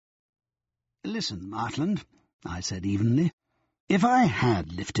"Listen, Martland," I said evenly. "If I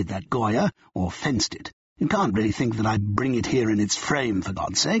had lifted that Goya, or fenced it, you can't really think that I'd bring it here in its frame, for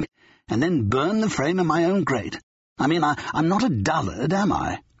God's sake, and then burn the frame in my own grate. I mean, I'm not a dullard, am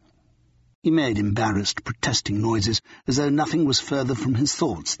I?" He made embarrassed, protesting noises, as though nothing was further from his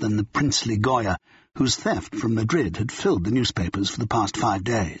thoughts than the princely Goya, whose theft from Madrid had filled the newspapers for the past 5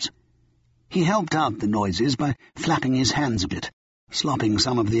 days. He helped out the noises by flapping his hands a bit, slopping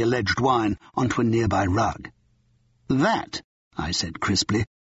some of the alleged wine onto a nearby rug. "That," I said crisply,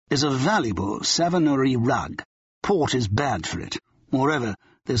 "is a valuable Savonnerie rug. Port is bad for it. Moreover,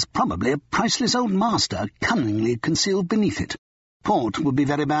 there's probably a priceless old master cunningly concealed beneath it. Port would be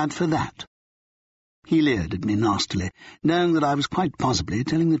very bad for that." He leered at me nastily, knowing that I was quite possibly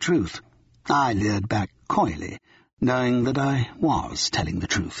telling the truth. I leered back coyly, knowing that I was telling the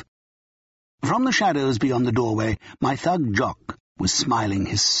truth. From the shadows beyond the doorway, my thug Jock was smiling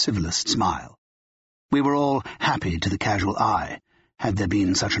his civilest smile. We were all happy to the casual eye, had there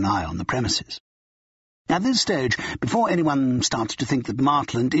been such an eye on the premises. At this stage, before anyone starts to think that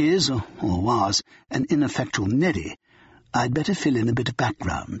Martland is, or was, an ineffectual neddy, I'd better fill in a bit of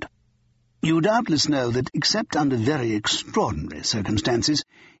background. You doubtless know that, except under very extraordinary circumstances,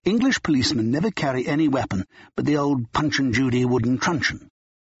 English policemen never carry any weapon but the old Punch-and-Judy wooden truncheon.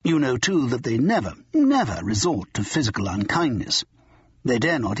 You know, too, that they never resort to physical unkindness. They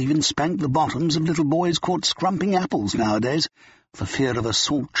dare not even spank the bottoms of little boys caught scrumping apples nowadays, for fear of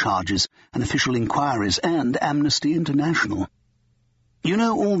assault charges and official inquiries and Amnesty International. You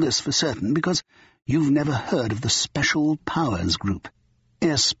know all this for certain because you've never heard of the Special Powers Group,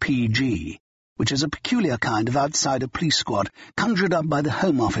 SPG, which is a peculiar kind of outsider police squad conjured up by the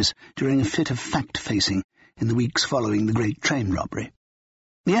Home Office during a fit of fact-facing in the weeks following the great train robbery.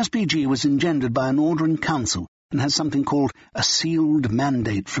 The SPG was engendered by an order in council and has something called a sealed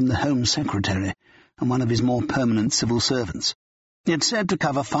mandate from the Home Secretary and one of his more permanent civil servants. It's said to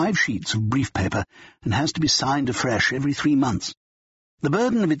cover 5 sheets of brief paper and has to be signed afresh every 3 months. The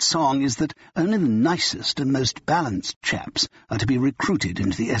burden of its song is that only the nicest and most balanced chaps are to be recruited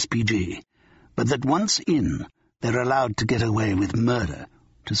into the SPG, but that once in, they're allowed to get away with murder,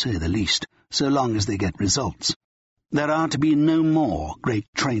 to say the least, so long as they get results. There are to be no more great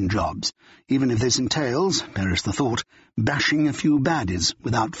train jobs, even if this entails, perish the thought, bashing a few baddies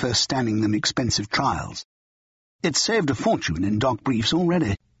without first standing them expensive trials. It's saved a fortune in dock briefs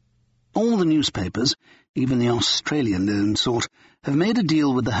already. All the newspapers, even the Australian-owned sort, have made a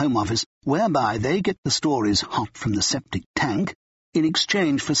deal with the Home Office whereby they get the stories hot from the septic tank in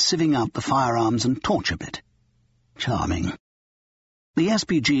exchange for sieving out the firearms and torture bit. Charming. The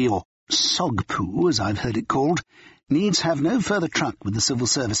SPG, or SOGPOO, as I've heard it called, needs have no further truck with the civil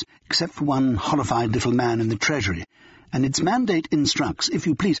service except for one horrified little man in the Treasury, and its mandate instructs, if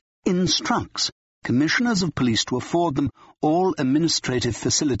you please, instructs commissioners of police to afford them all administrative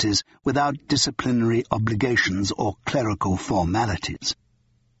facilities without disciplinary obligations or clerical formalities.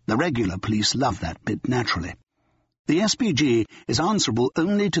 The regular police love that bit, naturally. The SPG is answerable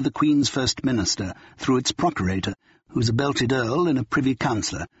only to the Queen's First Minister through its procurator, who's a belted earl and a privy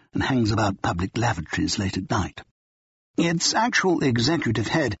councillor and hangs about public lavatories late at night. Its actual executive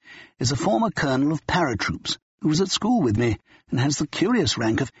head is a former colonel of paratroops who was at school with me and has the curious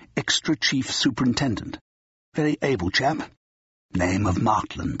rank of extra chief superintendent. Very able chap. Name of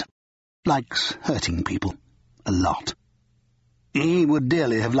Martland. Likes hurting people. A lot. He would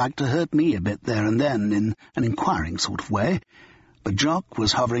dearly have liked to hurt me a bit there and then in an inquiring sort of way, but Jock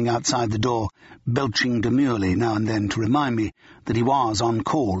was hovering outside the door, belching demurely now and then to remind me that he was on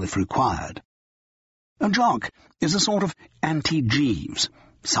call if required. Jock is a sort of anti-Jeeves,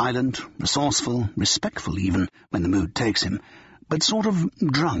 silent, resourceful, respectful even, when the mood takes him, but sort of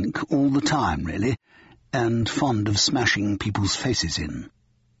drunk all the time, really, and fond of smashing people's faces in.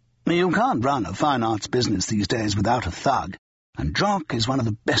 You can't run a fine arts business these days without a thug, and Jock is one of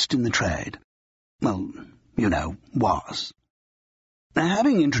the best in the trade. Well, you know, was. Now,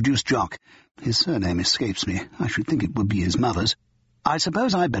 having introduced Jock, his surname escapes me, I should think it would be his mother's, I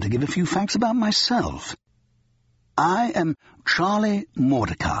suppose I'd better give a few facts about myself. I am Charlie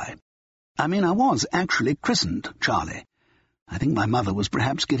Mordecai. I was actually christened Charlie. I think my mother was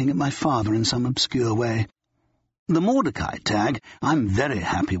perhaps getting at my father in some obscure way. The Mordecai tag I'm very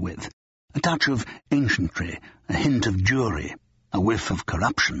happy with. A touch of ancientry, a hint of Jewry, a whiff of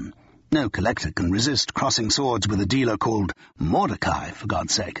corruption. No collector can resist crossing swords with a dealer called Mordecai, for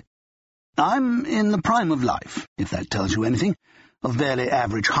God's sake. I'm in the prime of life, if that tells you anything, of barely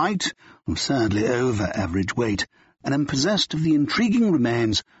average height, of sadly over-average weight, and am possessed of the intriguing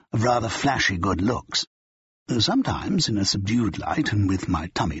remains of rather flashy good looks. Sometimes, in a subdued light, and with my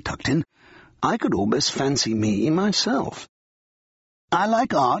tummy tucked in, I could almost fancy me myself. I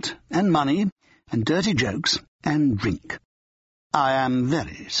like art and money and dirty jokes and drink. I am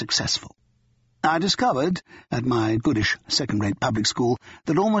very successful. I discovered, at my goodish second-rate public school,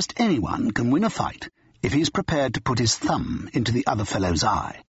 that almost anyone can win a fight if he's prepared to put his thumb into the other fellow's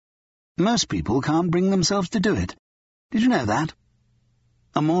eye. Most people can't bring themselves to do it. Did you know that?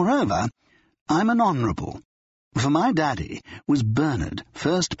 And moreover, I'm an honourable, for my daddy was Bernard,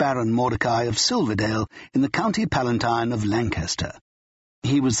 1st Baron Mordecai of Silverdale in the County Palatine of Lancaster.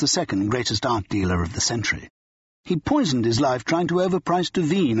 He was the second greatest art dealer of the century. He poisoned his life trying to overprice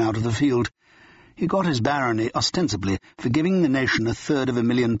Devine out of the field. He got his barony ostensibly for giving the nation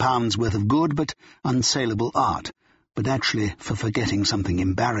 £250,000 worth of good but unsaleable art, but actually for forgetting something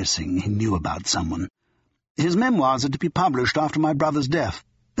embarrassing he knew about someone. His memoirs are to be published after my brother's death,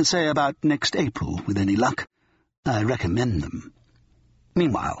 say about next April, with any luck. I recommend them.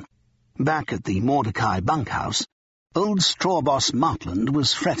 Meanwhile, back at the Mordecai bunkhouse, old straw boss Martland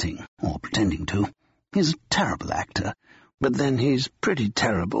was fretting, or pretending to. He's a terrible actor, but then he's pretty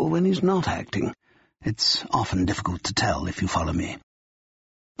terrible when he's not acting. It's often difficult to tell, if you follow me.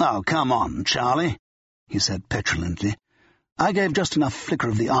 "Oh, come on, Charlie," he said petulantly. I gave just enough flicker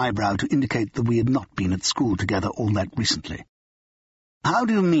of the eyebrow to indicate that we had not been at school together all that recently. "How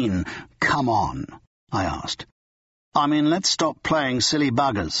do you mean, come on?" I asked. "I mean, let's stop playing silly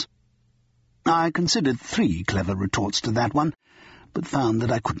buggers." I considered 3 clever retorts to that one, but found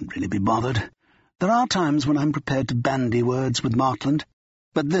that I couldn't really be bothered. There are times when I'm prepared to bandy words with Martland,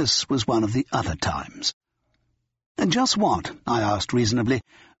 but this was one of the other times. "And just what," I asked reasonably,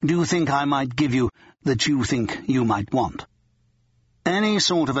 "do you think I might give you that you think you might want?" "Any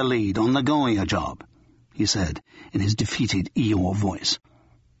sort of a lead on the Goya job," he said, in his defeated Eeyore voice.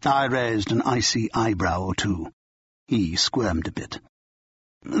 I raised an icy eyebrow or two. He squirmed a bit.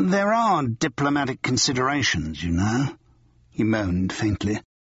 "There are diplomatic considerations, you know," he moaned faintly.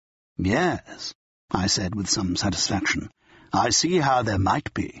 "Yes," I said with some satisfaction. "I see how there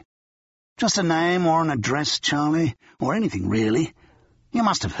might be. Just a name or an address, Charlie, or anything really. You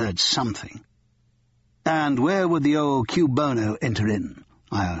must have heard something." "And where would the old Q Bono enter in?"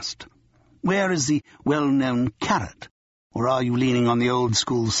 I asked. "Where is the well-known carrot? Or are you leaning on the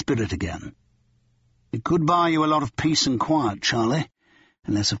old-school spirit again?" "It could buy you a lot of peace and quiet, Charlie,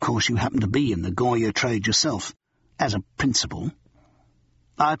 unless, of course, you happen to be in the Goya trade yourself, as a principal."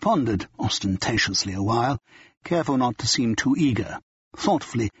 I pondered ostentatiously a while, careful not to seem too eager,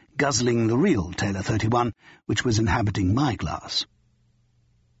 thoughtfully guzzling the real Taylor 31, which was inhabiting my glass.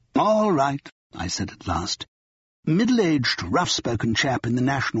 "All right," I said at last. "Middle-aged, rough-spoken chap in the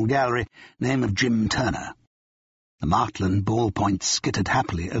National Gallery, name of Jim Turner." The Martland ballpoint skittered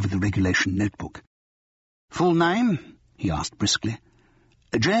happily over the regulation notebook. "Full name?" he asked briskly.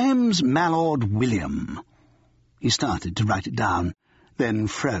 "James Mallord William." He started to write it down, then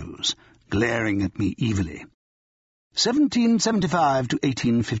froze, glaring at me evilly. 1775 to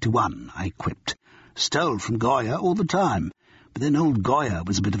 1851, I quipped. "Stole from Goya all the time, but then old Goya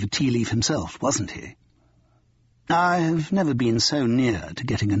was a bit of a tea-leaf himself, wasn't he?" I have never been so near to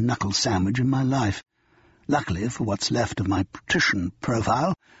getting a knuckle sandwich in my life. Luckily, for what's left of my patrician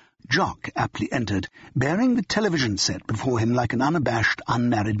profile, Jock aptly entered, bearing the television set before him like an unabashed,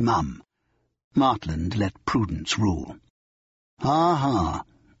 unmarried mum. Martland let prudence rule. "Ha-ha,"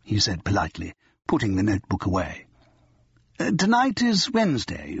 he said politely, putting the notebook away. "Tonight is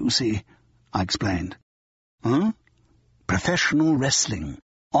Wednesday, you see," I explained. "Huh? Professional wrestling.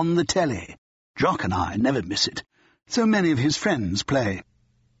 On the telly. Jock and I never miss it. So many of his friends play.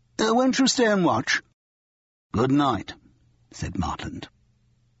 Won't you stay and watch?" "Good night," said Martland.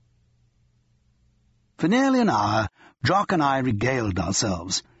 For nearly an hour, Jock and I regaled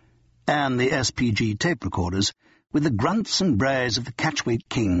ourselves, and the SPG tape recorders, with the grunts and brays of the Catchweight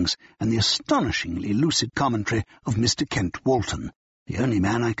Kings and the astonishingly lucid commentary of Mr. Kent Walton, the only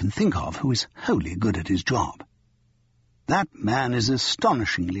man I can think of who is wholly good at his job. "That man is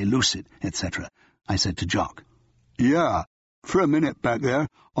astonishingly lucid, etc.," I said to Jock. "Yeah, for a minute back there,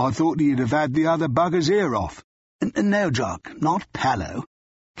 I thought he'd have had the other bugger's ear off." No, Jock, not Pallo.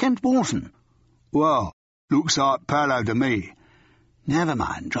 Kent Walton." "Well, looks like Pallo to me." "Never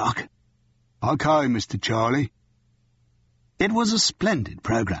mind, Jock." "OK, Mr. Charlie." It was a splendid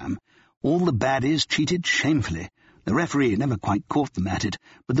programme. All the baddies cheated shamefully. The referee never quite caught them at it,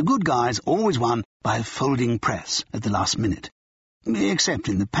 but the good guys always won by a folding press at the last minute. Except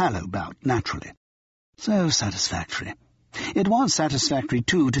in the Pallo bout, naturally. So satisfactory. It was satisfactory,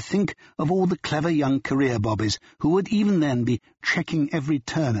 too, to think of all the clever young career bobbies who would even then be checking every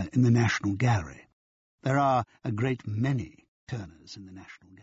Turner in the National Gallery. There are a great many Turners in the National Gallery.